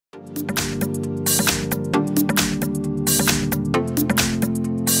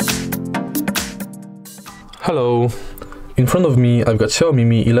Hello! In front of me I've got Xiaomi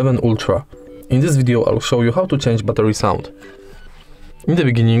Mi 11 Ultra. In this video I'll show you how to change battery sound. In the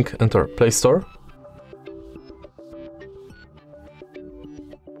beginning, enter Play Store.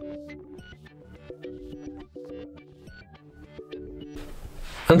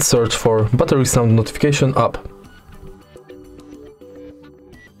 And search for battery sound notification app.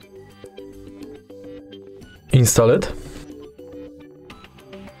 Install it.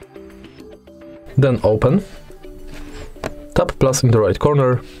 Then open. Tap plus in the right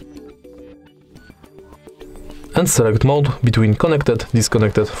corner. And select mode between connected,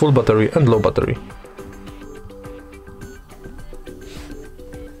 disconnected, full battery and low battery.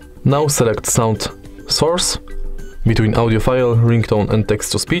 Now select sound source between audio file, ringtone and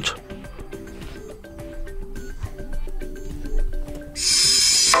text to speech.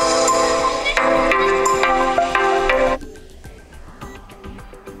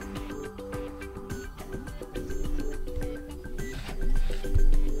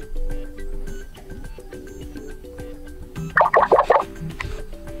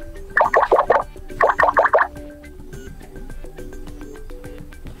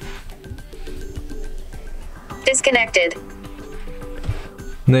 Disconnected.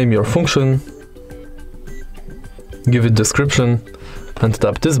 Name your function, give it description and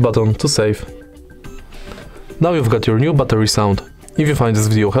tap this button to save. Now you've got your new battery sound. If you find this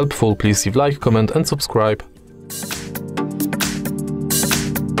video helpful, please leave like, comment and subscribe.